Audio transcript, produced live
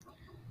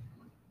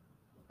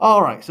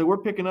All right, so we're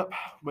picking up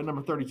with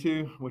number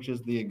 32, which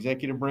is the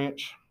executive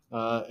branch.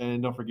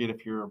 And don't forget,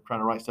 if you're trying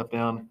to write stuff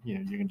down,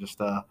 you can just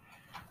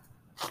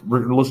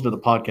listen to the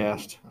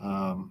podcast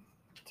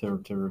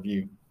to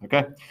review.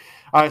 Okay.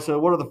 All right. So,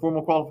 what are the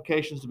formal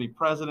qualifications to be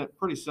president?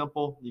 Pretty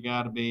simple. You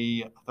got to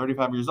be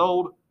 35 years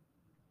old.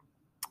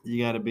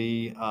 You got to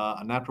be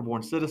a natural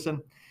born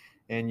citizen,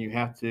 and you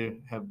have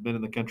to have been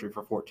in the country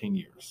for 14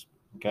 years.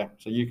 Okay.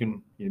 So you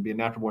can be a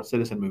natural born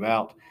citizen, move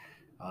out,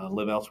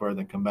 live elsewhere,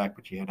 then come back,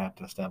 but you have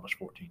to establish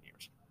 14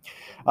 years.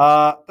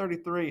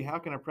 33, how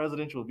can a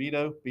presidential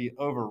veto be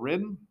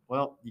overridden?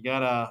 Well,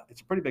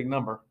 it's a pretty big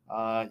number.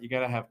 You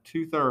got to have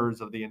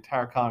 2/3 of the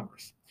entire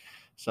Congress.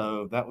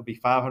 So that would be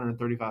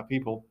 535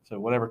 people. So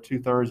whatever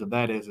 2/3 of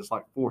that is, it's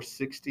like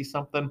 460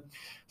 something.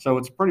 So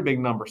it's a pretty big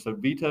number. So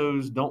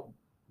vetoes don't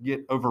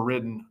get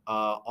overridden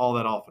all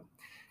that often.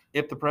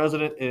 If the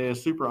president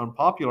is super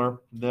unpopular,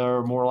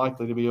 they're more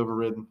likely to be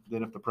overridden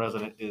than if the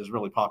president is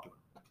really popular.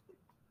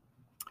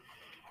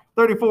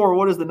 34,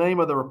 what is the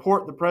name of the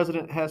report the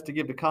president has to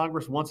give to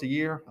Congress once a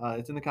year?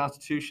 It's in the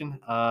Constitution.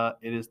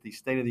 It is the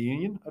State of the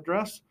Union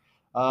address.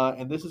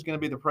 And this is going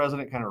to be the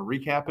president kind of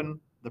recapping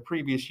the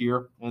previous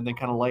year and then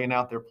kind of laying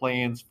out their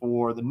plans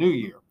for the new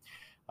year.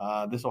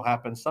 This will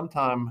happen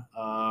sometime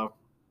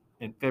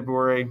in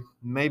February,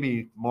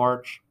 maybe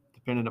March,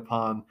 depending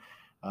upon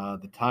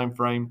the time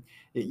frame.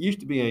 It used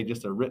to be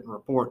just a written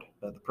report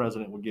that the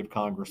president would give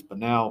Congress, but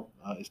now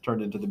it's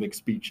turned into the big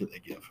speech that they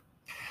give.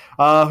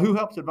 Who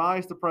helps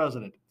advise the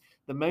president?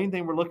 The main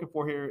thing we're looking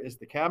for here is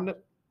the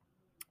cabinet.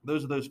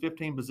 Those are those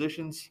 15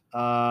 positions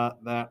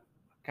that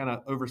kind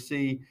of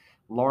oversee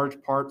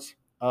large parts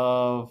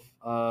of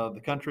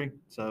the country.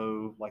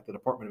 So, like the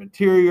Department of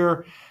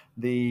Interior,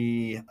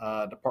 the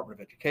Department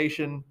of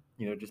Education.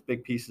 Just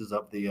big pieces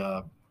of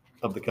the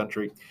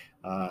country,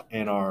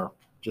 and are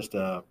just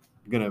going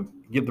to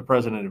give the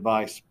president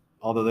advice,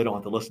 although they don't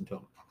have to listen to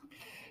him.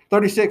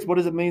 36, what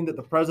does it mean that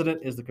the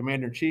president is the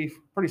commander in chief?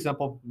 Pretty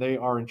simple. They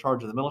are in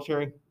charge of the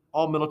military.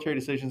 All military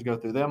decisions go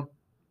through them,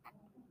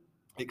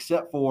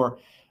 except for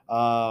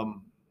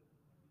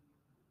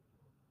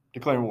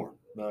declaring war.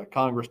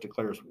 Congress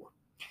declares war.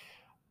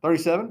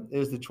 37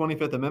 is the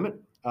 25th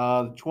Amendment.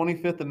 The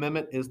 25th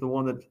Amendment is the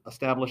one that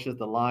establishes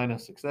the line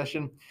of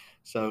succession.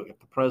 So if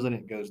the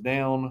president goes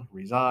down,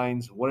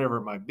 resigns, whatever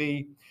it might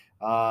be,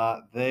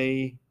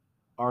 they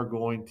are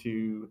going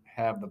to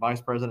have the vice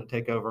president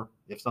take over.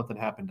 If something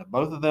happened to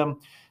both of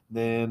them,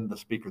 then the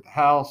Speaker of the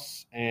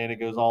House, and it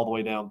goes all the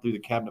way down through the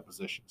cabinet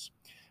positions.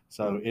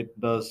 So it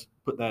does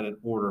put that in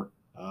order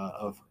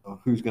of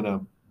who's going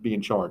to be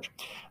in charge.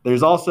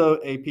 There's also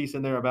a piece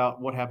in there about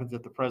what happens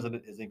if the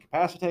president is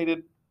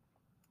incapacitated.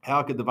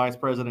 How could the vice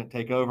president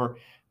take over?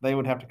 They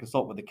would have to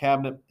consult with the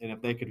cabinet, and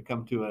if they could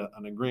come to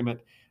an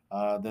agreement,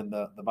 then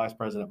the vice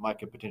president might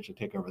could potentially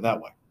take over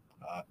that way.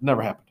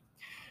 Never happened.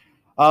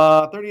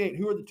 38,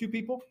 who are the two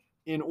people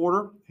in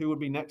order who would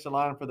be next in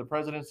line for the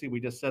presidency?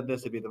 We just said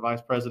this would be the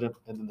vice president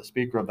and then the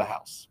Speaker of the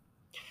House.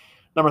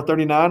 Number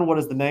 39, what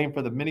is the name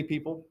for the many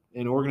people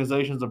in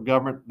organizations of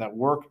government that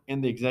work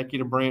in the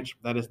executive branch?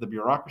 That is the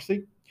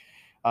bureaucracy.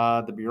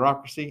 The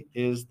bureaucracy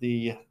is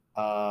the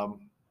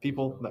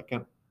people that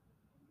can.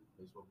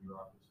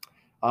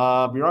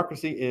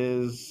 Bureaucracy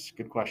is,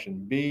 good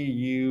question,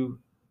 BUREAUCRCY,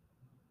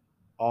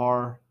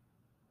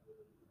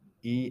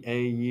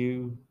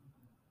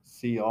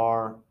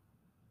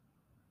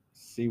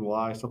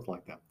 something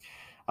like that.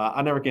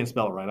 I never can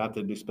spell it right. I have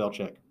to do spell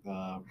check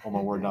on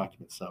my Word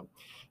document. So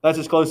that's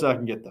as close as I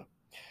can get, though.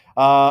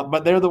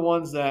 But they're the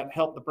ones that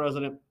help the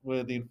president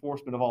with the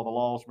enforcement of all the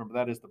laws. Remember,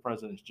 that is the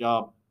president's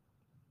job,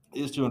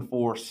 is to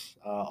enforce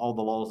all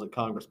the laws that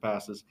Congress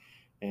passes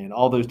and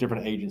all those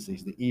different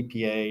agencies, the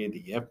EPA,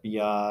 the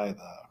FBI,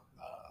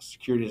 the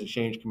Securities and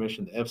Exchange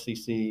Commission, the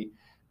FCC,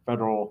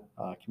 Federal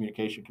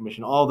Communication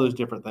Commission, all those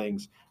different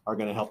things are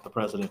going to help the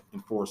president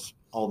enforce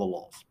all the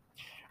laws.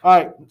 All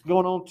right,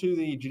 going on to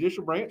the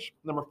judicial branch.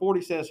 Number 40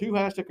 says, who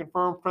has to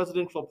confirm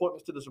presidential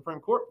appointments to the Supreme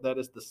Court? That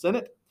is the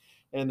Senate,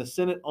 and the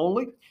Senate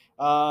only.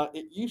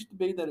 It used to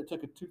be that it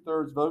took a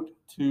 2/3 vote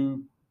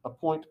to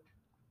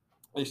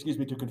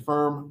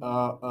confirm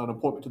an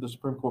appointment to the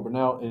Supreme Court, but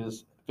now it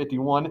is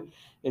 51.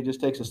 It just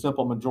takes a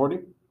simple majority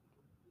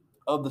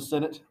of the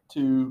Senate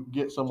to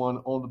get someone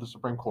onto the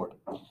Supreme Court.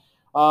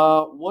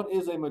 What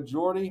is a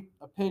majority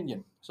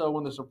opinion? So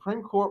when the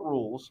Supreme Court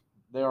rules,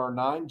 there are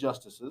 9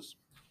 justices,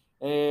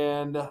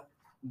 and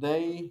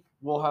they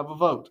will have a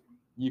vote.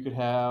 You could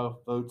have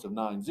votes of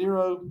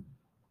 9-0,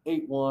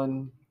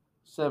 8-1,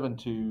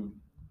 7-2,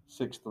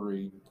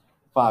 6-3,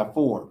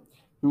 5-4.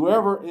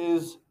 Whoever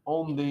is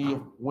on the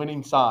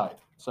winning side.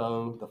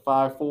 So the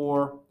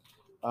 5-4,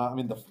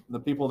 the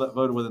people that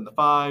voted within the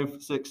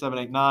 5, 6, 7,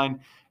 8, 9,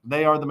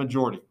 they are the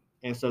majority.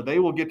 And so they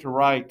will get to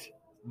write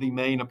the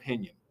main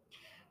opinion.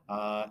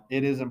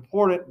 It is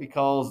important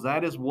because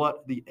that is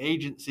what the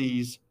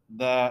agencies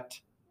that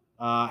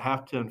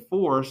have to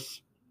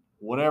enforce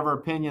whatever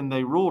opinion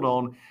they ruled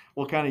on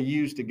will kind of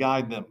use to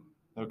guide them.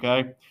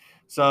 Okay.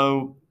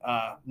 So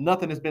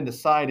nothing has been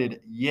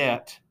decided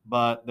yet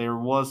but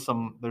there's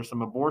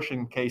some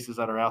abortion cases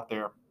that are out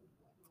there,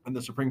 and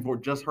the Supreme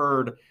Court just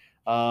heard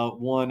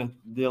one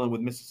dealing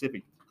with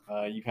Mississippi.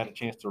 You've had a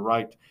chance to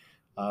write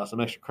some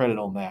extra credit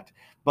on that,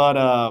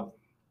 but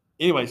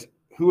anyways,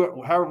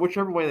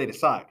 whichever way they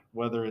decide,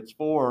 whether it's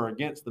for or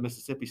against the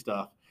Mississippi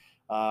stuff,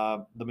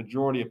 the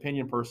majority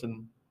opinion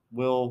person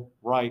will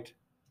write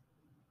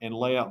and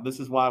lay out, this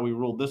is why we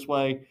ruled this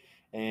way,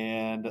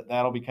 and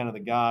that'll be kind of the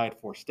guide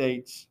for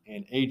states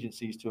and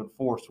agencies to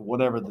enforce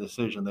whatever the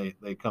decision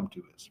they come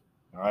to is.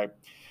 All right.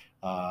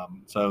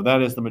 So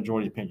that is the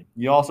majority opinion.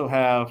 You also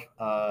have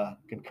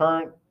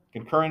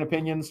concurring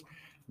opinions.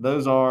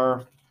 Those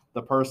are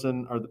the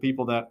person or the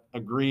people that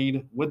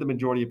agreed with the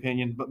majority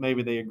opinion, but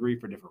maybe they agree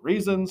for different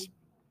reasons,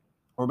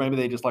 or maybe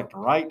they just like to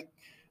write.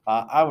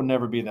 I would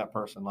never be that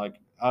person. Like,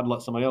 I'd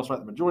let somebody else write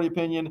the majority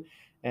opinion,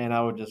 and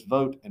I would just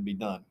vote and be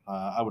done.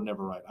 I would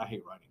never write. I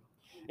hate writing.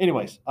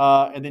 Anyways,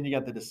 and then you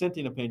got the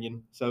dissenting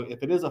opinion. So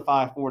if it is a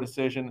 5-4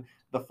 decision,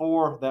 the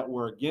 4 that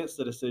were against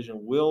the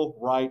decision will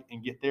write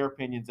and get their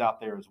opinions out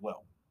there as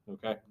well.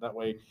 Okay, that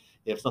way,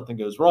 if something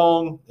goes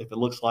wrong, if it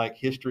looks like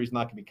history's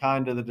not going to be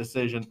kind to the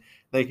decision,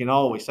 they can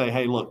always say,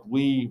 "Hey, look,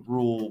 we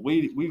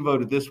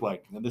voted this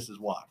way, and this is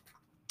why."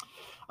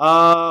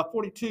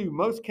 42,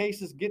 most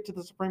cases get to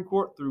the Supreme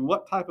Court through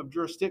what type of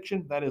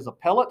jurisdiction? That is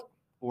appellate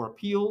or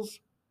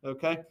appeals.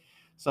 Okay.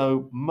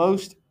 So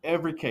most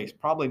every case,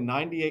 probably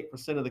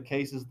 98% of the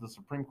cases the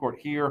Supreme Court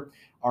hear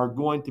are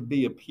going to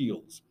be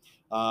appeals.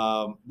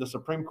 The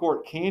Supreme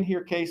Court can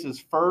hear cases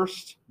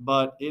first,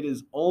 but it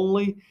is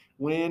only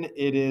when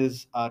it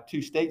is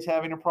 2 states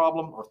having a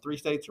problem, or 3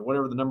 states, or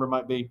whatever the number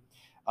might be,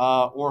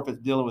 or if it's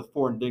dealing with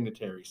foreign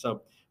dignitaries.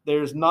 So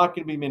there's not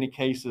going to be many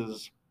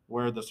cases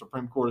where the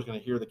Supreme Court is going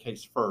to hear the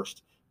case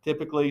first.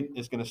 Typically,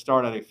 it's going to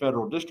start at a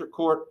federal district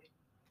court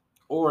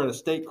or at a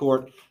state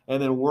court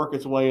and then work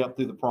its way up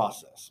through the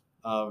process.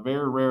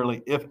 Very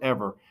rarely, if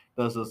ever,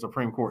 does the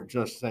Supreme Court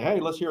just say, "Hey,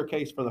 let's hear a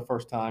case for the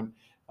first time,"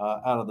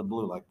 out of the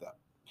blue like that.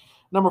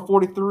 Number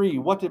 43,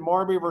 what did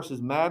Marbury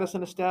versus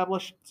Madison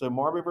establish? So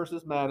Marbury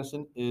versus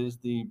Madison is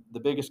the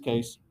biggest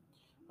case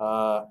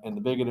and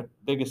the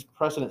biggest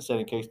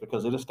precedent-setting case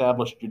because it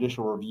established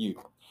judicial review.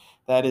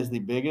 That is the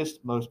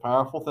biggest, most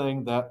powerful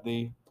thing that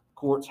the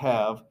courts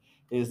have,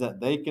 is that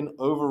they can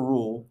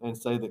overrule and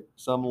say that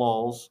some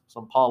laws,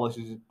 some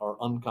policies are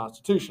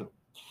unconstitutional.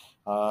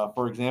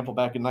 For example,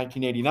 back in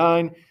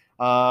 1989,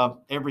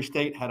 every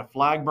state had a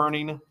flag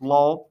burning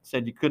law,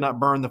 said you could not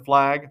burn the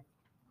flag,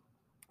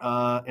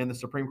 and the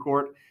Supreme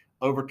Court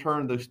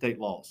overturned those state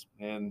laws.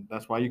 And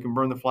that's why you can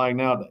burn the flag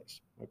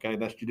nowadays. Okay,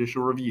 that's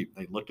judicial review.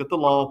 They looked at the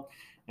law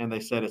and they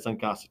said it's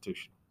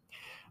unconstitutional.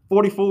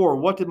 44,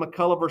 what did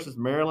McCulloch versus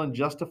Maryland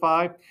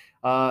justify?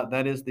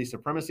 That is the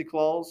supremacy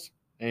clause.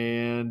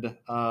 And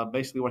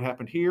basically what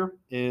happened here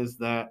is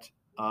that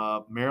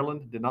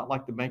Maryland did not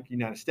like the Bank of the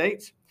United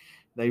States.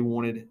 They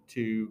wanted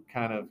to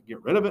kind of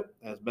get rid of it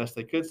as best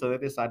they could, so they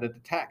decided to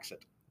tax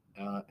it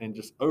and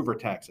just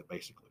overtax it,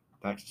 basically.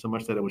 Tax it so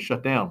much that it was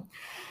shut down.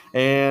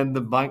 And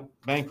the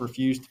bank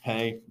refused to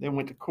pay. They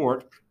went to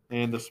court,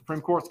 and the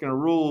Supreme Court's going to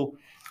rule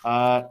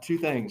 2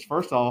 things.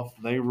 First off,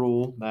 they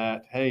rule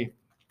that, hey,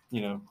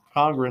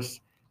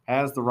 Congress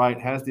has the right,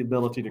 has the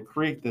ability to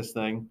create this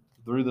thing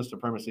through the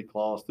supremacy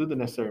clause, through the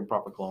necessary and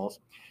proper clause.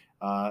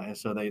 And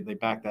so they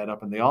back that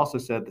up. And they also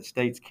said that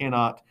states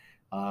cannot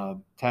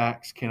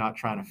tax, cannot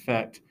try and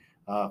affect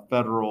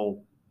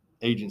federal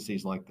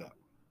agencies like that.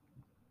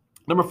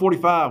 Number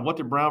 45, what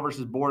did Brown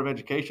versus Board of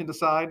Education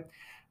decide?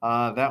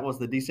 That was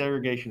the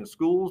desegregation of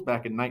schools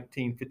back in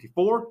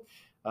 1954.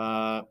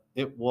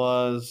 It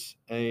was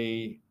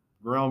a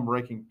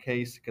groundbreaking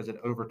case because it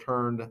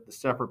overturned the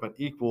separate but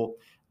equal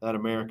that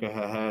America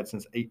had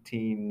since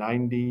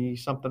 1890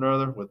 something or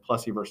other with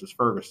Plessy versus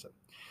Ferguson.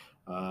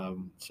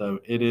 So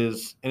it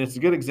is, and it's a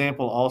good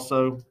example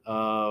also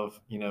of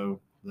the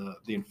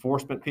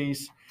enforcement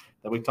piece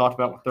that we talked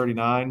about with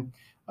 39.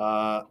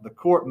 The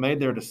court made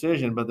their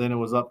decision, but then it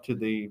was up to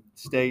the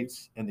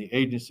states and the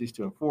agencies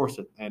to enforce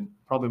it. And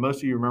probably most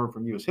of you remember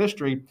from U.S.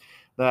 history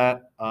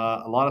that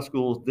a lot of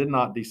schools did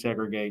not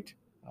desegregate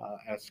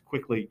as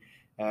quickly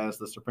as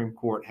the Supreme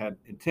Court had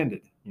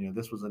intended.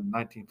 This was in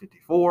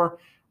 1954,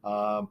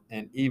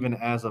 and even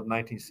as of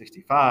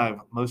 1965,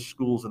 most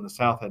schools in the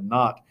South had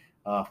not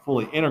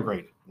fully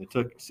integrated. It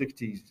took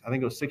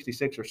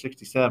 66 or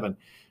 67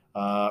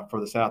 for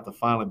the South to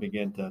finally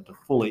begin to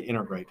fully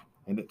integrate.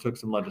 And it took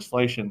some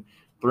legislation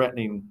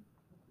threatening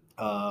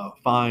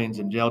fines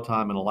and jail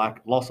time and a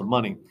loss of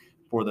money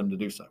for them to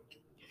do so.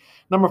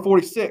 Number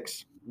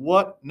 46,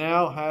 what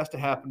now has to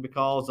happen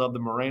because of the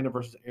Miranda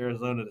versus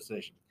Arizona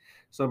decision?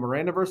 So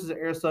Miranda versus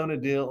Arizona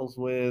deals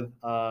with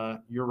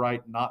your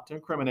right not to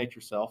incriminate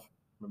yourself.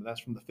 Remember, that's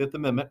from the Fifth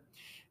Amendment.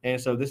 And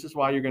so this is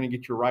why you're going to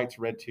get your rights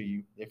read to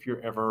you if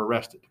you're ever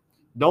arrested.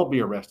 Don't be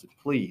arrested,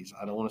 please.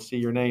 I don't want to see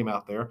your name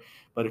out there.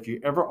 But if you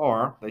ever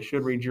are, they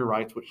should read your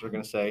rights, which are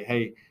going to say,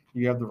 hey,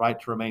 you have the right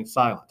to remain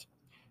silent.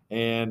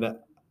 And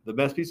the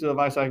best piece of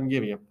advice I can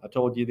give you, I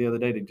told you the other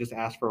day to just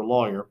ask for a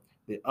lawyer.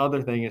 The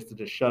other thing is to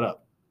just shut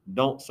up.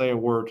 Don't say a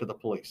word to the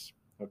police.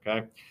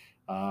 Okay.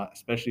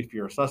 Especially if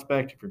you're a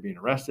suspect, if you're being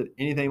arrested,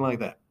 anything like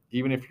that.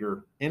 Even if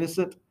you're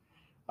innocent,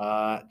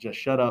 just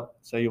shut up,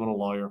 say you want a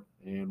lawyer,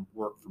 and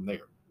work from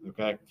there.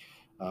 Okay.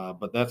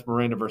 But that's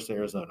Miranda versus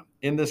Arizona.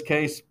 In this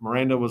case,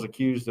 Miranda was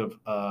accused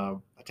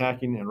of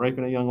attacking and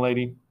raping a young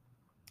lady.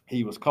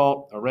 He was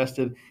caught,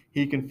 arrested.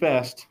 He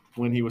confessed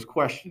when he was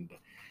questioned.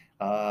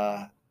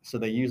 So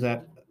they used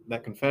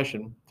that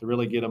confession to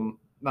really get him,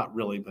 not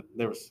really, but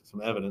there was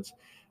some evidence,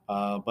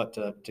 but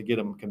to get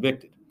him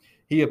convicted.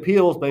 He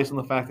appeals based on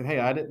the fact that, hey,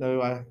 I didn't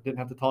know I didn't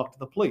have to talk to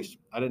the police.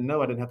 I didn't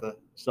know I didn't have to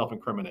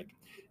self-incriminate.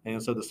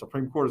 And so the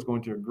Supreme Court is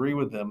going to agree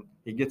with him.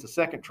 He gets a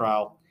second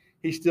trial.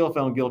 He's still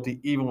found guilty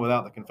even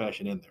without the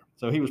confession in there.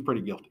 So he was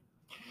pretty guilty.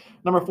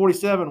 Number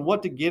 47,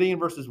 what did Gideon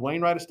versus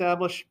Wainwright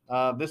establish?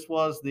 This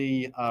was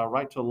the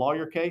right to a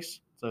lawyer case.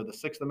 So the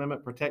Sixth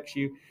Amendment protects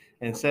you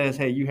and says,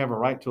 hey, you have a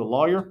right to a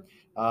lawyer.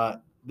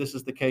 This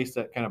is the case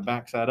that kind of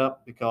backs that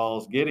up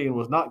because Gideon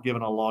was not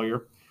given a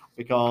lawyer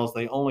because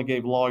they only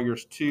gave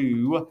lawyers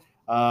to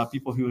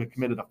people who had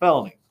committed a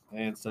felony.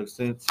 And so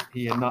since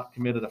he had not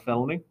committed a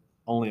felony,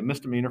 only a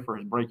misdemeanor for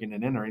his breaking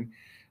and entering,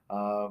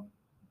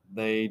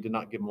 they did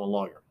not give him a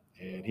lawyer.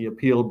 And he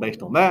appealed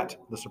based on that.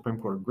 The Supreme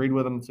Court agreed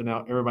with him. So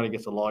now everybody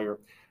gets a lawyer.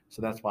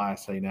 So that's why I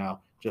say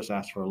now, just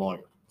ask for a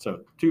lawyer.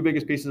 So two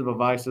biggest pieces of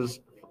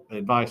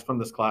advice from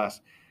this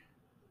class.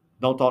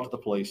 Don't talk to the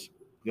police.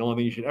 The only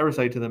thing you should ever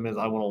say to them is,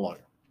 I want a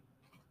lawyer.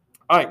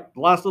 All right, the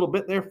last little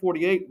bit there,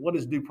 48. What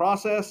is due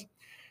process?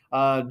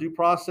 Due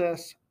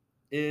process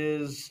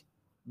is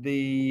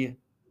the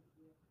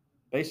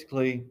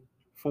basically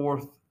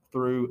 4th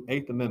through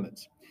 8th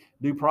Amendments.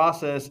 Due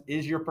process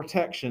is your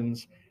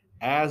protections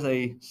as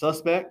a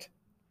suspect,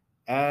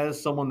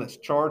 as someone that's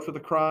charged with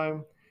a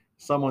crime,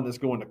 someone that's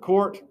going to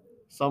court,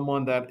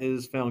 someone that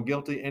is found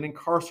guilty and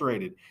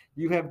incarcerated.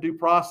 You have due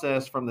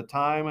process from the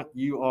time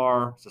you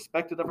are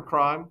suspected of a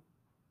crime.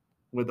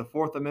 With the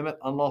 4th Amendment,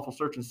 unlawful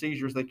search and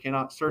seizures, they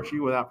cannot search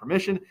you without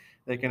permission.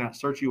 They cannot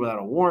search you without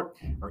a warrant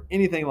or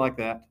anything like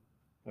that.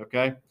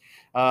 Okay.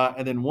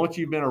 And then once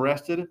you've been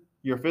arrested,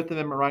 your 5th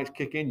Amendment rights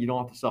kick in. You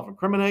don't have to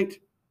self-incriminate.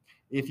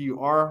 If you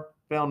are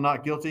found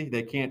not guilty,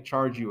 they can't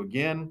charge you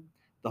again.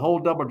 The whole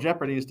double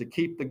jeopardy is to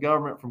keep the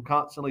government from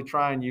constantly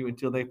trying you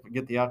until they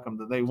get the outcome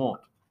that they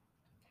want.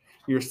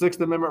 Your 6th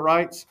Amendment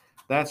rights,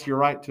 that's your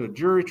right to a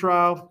jury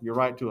trial, your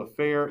right to a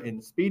fair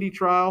and speedy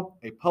trial,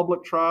 a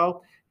public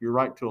trial, your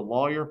right to a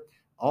lawyer.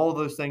 All of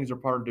those things are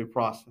part of due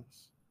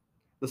process.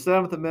 The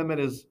 7th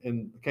Amendment is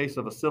in the case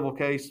of a civil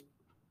case.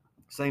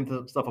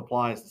 Same stuff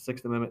applies to the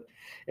 6th Amendment.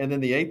 And then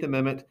the 8th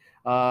Amendment,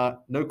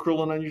 no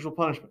cruel and unusual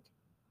punishment.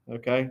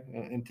 Okay.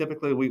 And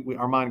typically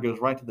our mind goes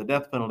right to the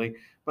death penalty,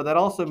 but that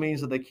also means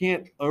that they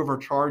can't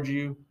overcharge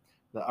you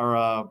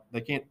or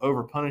they can't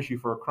overpunish you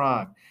for a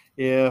crime.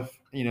 If,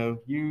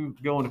 you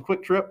go on a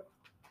Quick Trip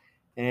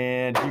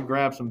and you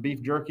grab some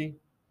beef jerky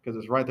because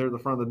it's right there at the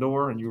front of the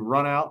door and you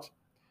run out,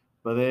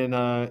 but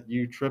then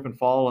you trip and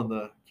fall and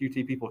the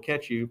QT people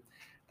catch you,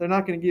 they're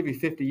not going to give you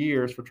 50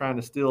 years for trying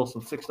to steal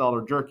some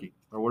 $6 jerky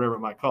or whatever it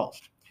might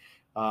cost.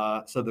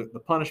 So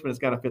the punishment has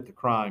got to fit the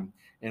crime,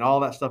 and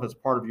all that stuff is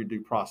part of your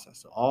due process.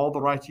 So all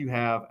the rights you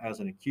have as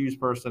an accused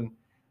person,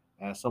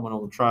 as someone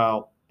on the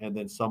trial, and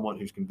then someone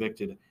who's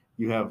convicted,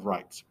 you have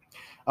rights.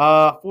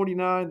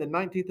 49, the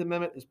 19th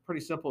Amendment is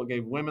pretty simple. It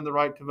gave women the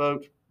right to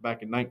vote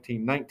back in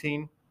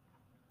 1919.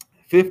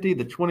 50,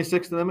 the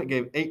 26th Amendment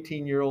gave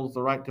 18-year-olds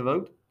the right to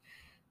vote.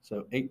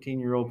 So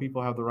 18-year-old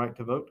people have the right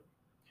to vote.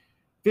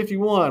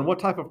 51, what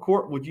type of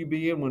court would you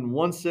be in when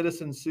one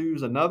citizen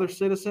sues another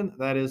citizen?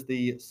 That is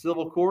the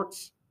civil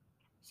courts.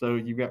 So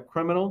you've got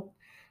criminal.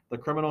 The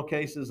criminal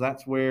cases,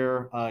 that's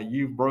where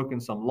you've broken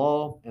some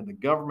law and the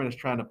government is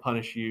trying to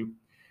punish you.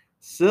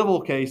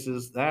 Civil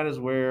cases, that is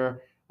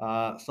where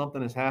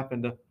something has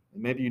happened.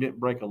 Maybe you didn't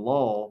break a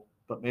law,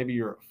 but maybe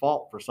you're at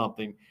fault for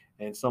something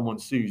and someone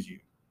sues you.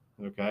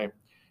 Okay.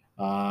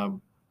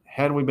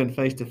 Had we been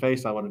face to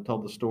face, I would have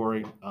told the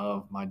story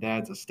of my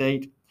dad's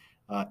estate.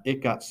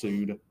 It got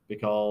sued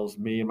because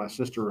me and my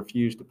sister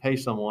refused to pay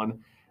someone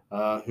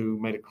who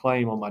made a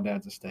claim on my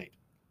dad's estate.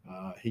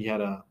 He had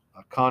a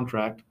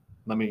contract.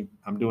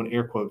 I'm doing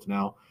air quotes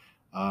now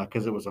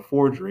because it was a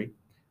forgery.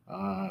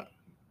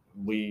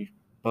 We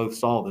both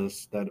saw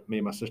this, that me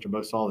and my sister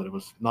both saw that it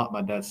was not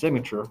my dad's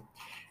signature.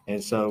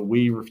 And so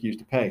we refused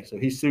to pay. So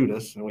he sued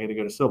us and we had to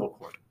go to civil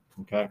court.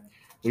 Okay.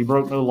 We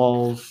broke no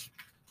laws,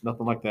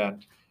 nothing like that.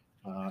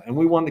 And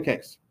we won the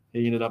case.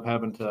 He ended up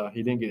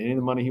he didn't get any of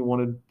the money he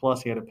wanted,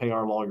 plus he had to pay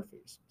our lawyer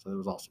fees. So it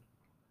was awesome.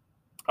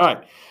 All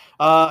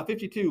right.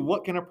 52,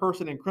 what can a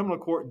person in criminal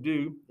court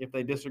do if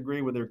they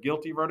disagree with their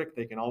guilty verdict?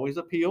 They can always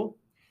appeal.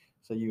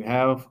 So you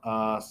have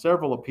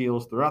several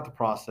appeals throughout the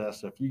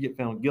process. So if you get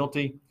found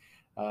guilty,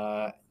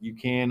 you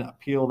can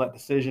appeal that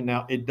decision.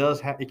 Now, it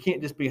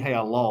can't just be, hey,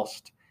 I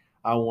lost,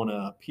 I want to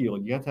appeal.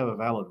 You have to have a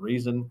valid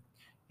reason,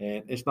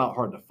 and it's not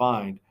hard to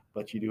find,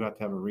 but you do have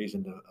to have a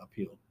reason to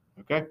appeal.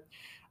 Okay.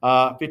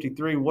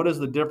 53, what is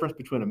the difference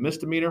between a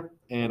misdemeanor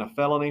and a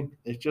felony?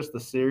 It's just the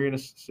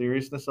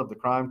seriousness of the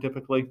crime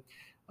typically.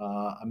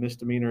 A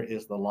misdemeanor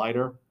is the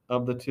lighter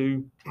of the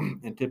two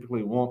and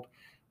typically won't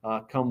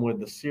come with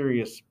the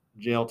serious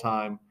jail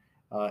time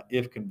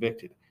if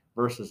convicted,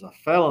 versus a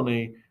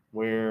felony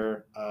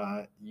where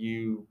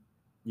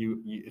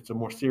it's a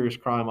more serious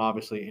crime,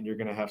 obviously, and you're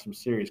going to have some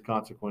serious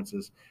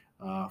consequences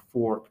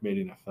for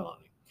committing a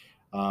felony.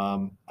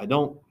 I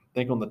don't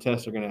think on the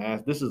test they're going to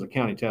ask, this is a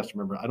county test,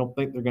 remember, I don't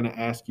think they're going to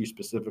ask you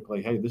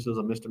specifically, hey, this is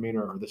a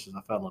misdemeanor or this is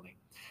a felony.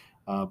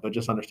 But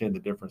just understand the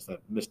difference, that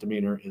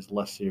misdemeanor is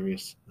less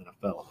serious than a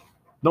felony.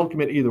 Don't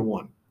commit either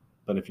one,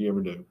 but if you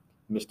ever do,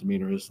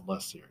 misdemeanor is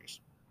less serious.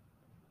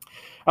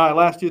 All right,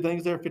 last two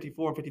things there,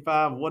 54 and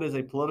 55. What is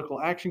a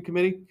political action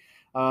committee?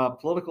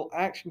 Political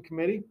action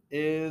committee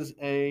is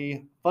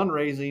a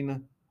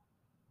fundraising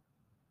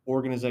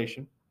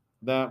organization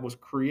that was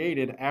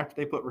created after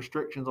they put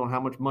restrictions on how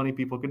much money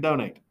people could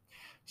donate.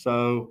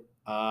 So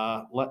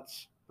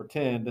let's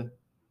pretend,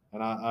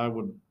 and I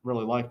would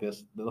really like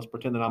this, let's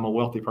pretend that I'm a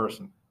wealthy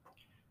person.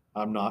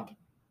 I'm not,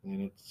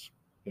 and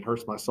it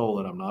hurts my soul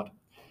that I'm not.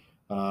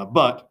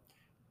 But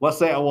let's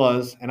say I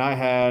was, and I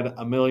had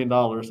 $1 million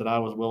that I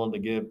was willing to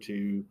give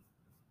to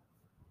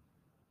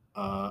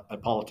a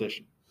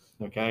politician.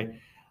 Okay.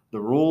 The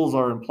rules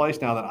are in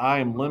place now that I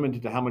am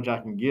limited to how much I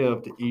can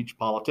give to each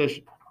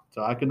politician.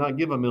 So I could not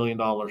give $1 million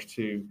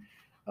to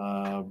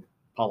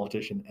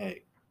politician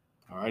A.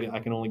 All right. I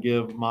can only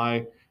give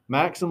my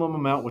maximum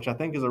amount, which I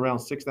think is around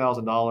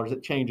 $6,000.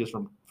 It changes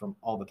from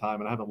all the time,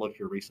 and I haven't looked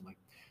here recently.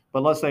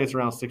 But let's say it's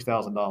around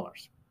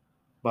 $6,000.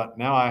 But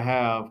now I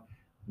have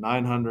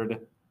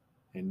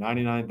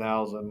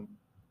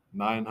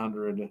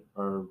 999,900,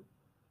 or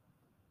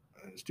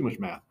it's too much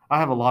math. I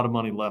have a lot of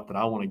money left that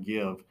I want to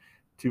give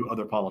to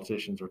other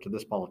politicians or to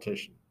this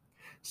politician.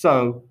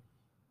 So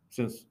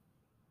since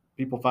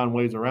people find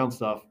ways around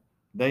stuff,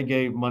 they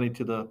give money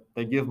to the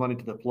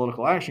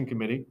political action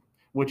committee,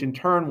 which in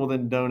turn will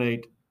then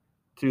donate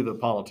to the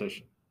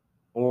politician,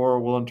 or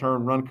will in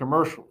turn run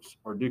commercials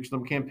or do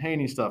some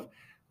campaigning stuff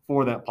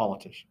for that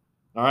politician.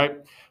 All right.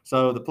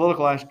 So the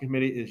political action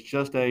committee is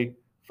just a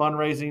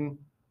fundraising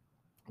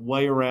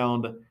way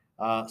around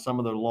some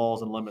of the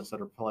laws and limits that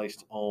are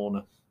placed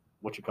on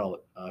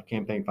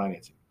campaign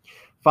financing.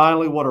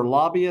 Finally, what are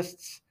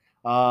lobbyists?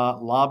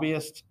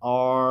 Lobbyists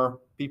are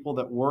people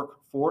that work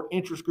for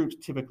interest groups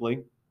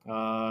typically,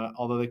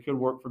 although they could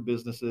work for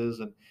businesses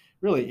and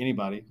really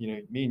anybody.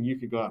 Me and you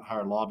could go out and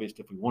hire lobbyists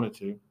if we wanted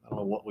to. I don't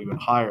know what we would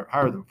hire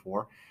them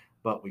for,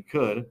 but we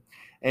could.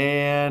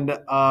 And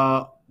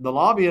the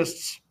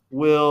lobbyists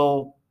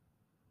will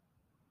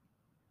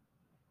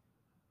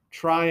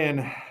try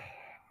and, I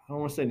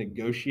don't want to say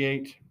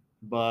negotiate,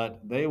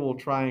 but they will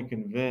try and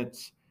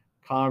convince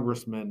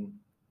congressmen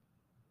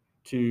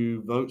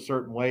to vote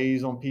certain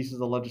ways on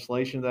pieces of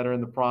legislation that are in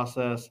the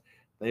process.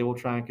 They will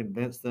try and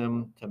convince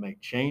them to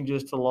make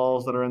changes to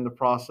laws that are in the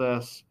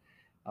process.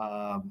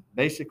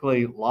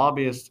 Basically,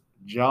 lobbyists'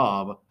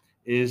 job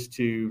is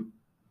to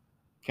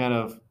kind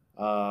of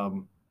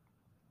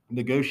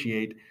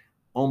negotiate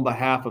on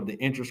behalf of the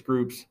interest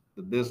groups,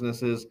 the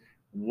businesses,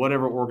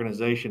 whatever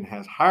organization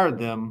has hired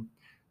them,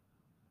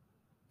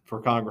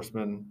 for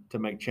congressmen to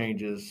make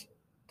changes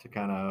to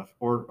kind of,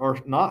 or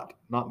not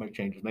make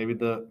changes. Maybe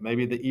the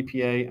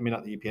EPA,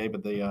 not the EPA,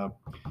 but the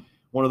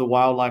one of the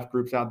wildlife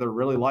groups out there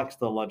really likes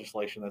the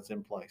legislation that's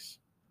in place.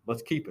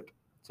 Let's keep it.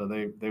 So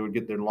they would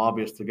get their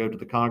lobbyists to go to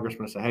the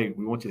congressman and say, hey,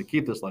 we want you to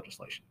keep this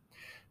legislation.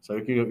 So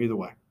it could go either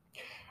way.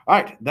 All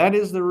right, that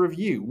is the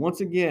review.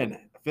 Once again,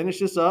 finish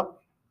this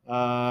up.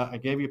 I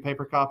gave you a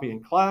paper copy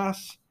in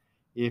class.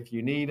 If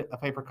you need a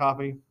paper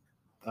copy,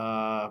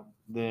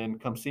 then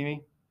come see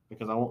me,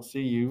 because I won't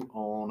see you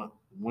on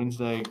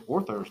Wednesday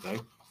or Thursday,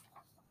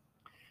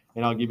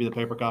 and I'll give you the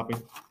paper copy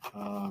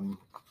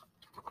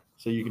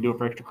so you can do it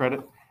for extra credit.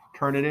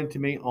 Turn it in to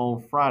me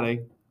on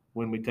Friday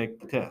when we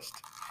take the test.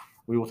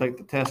 We will take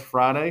the test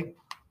Friday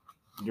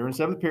during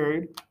 7th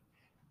period.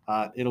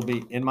 It'll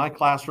be in my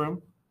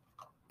classroom,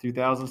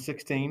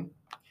 2016,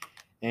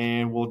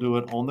 and we'll do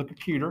it on the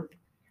computer.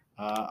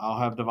 I'll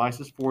have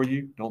devices for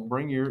you. You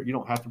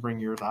don't have to bring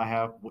yours.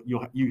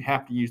 You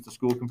have to use the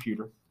school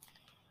computer.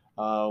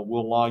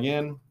 We'll log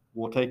in.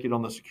 We'll take it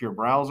on the secure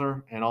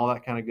browser and all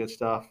that kind of good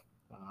stuff.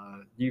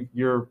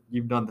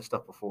 You've done this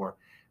stuff before.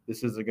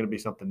 This isn't going to be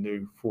something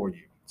new for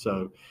you.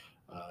 So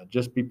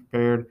just be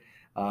prepared.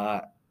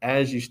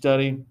 As you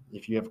study,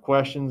 if you have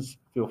questions,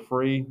 feel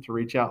free to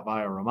reach out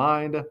via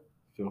Remind.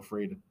 Feel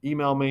free to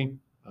email me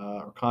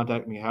or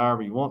contact me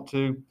however you want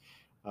to.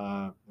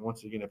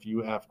 Once again, if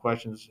you have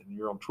questions and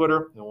you're on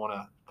Twitter and want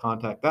to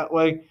contact that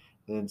way,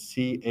 then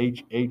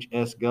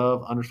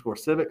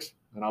CHHSGov_civics,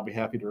 and I'll be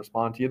happy to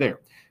respond to you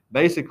there.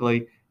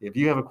 Basically, if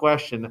you have a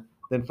question,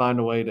 then find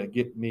a way to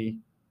get me,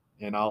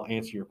 and I'll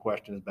answer your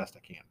question as best I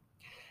can.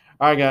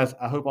 All right, guys,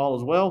 I hope all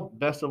is well.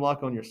 Best of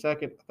luck on your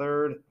 2nd,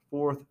 3rd,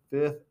 4th,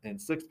 5th, and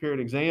 6th period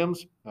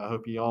exams. I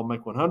hope you all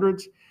make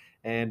 100s.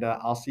 And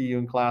I'll see you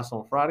in class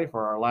on Friday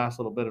for our last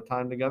little bit of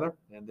time together.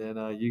 And then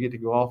you get to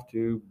go off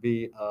to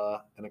be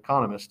an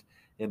economist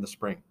in the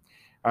spring.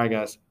 All right,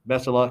 guys,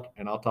 best of luck,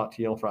 and I'll talk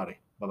to you on Friday.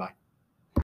 Bye-bye.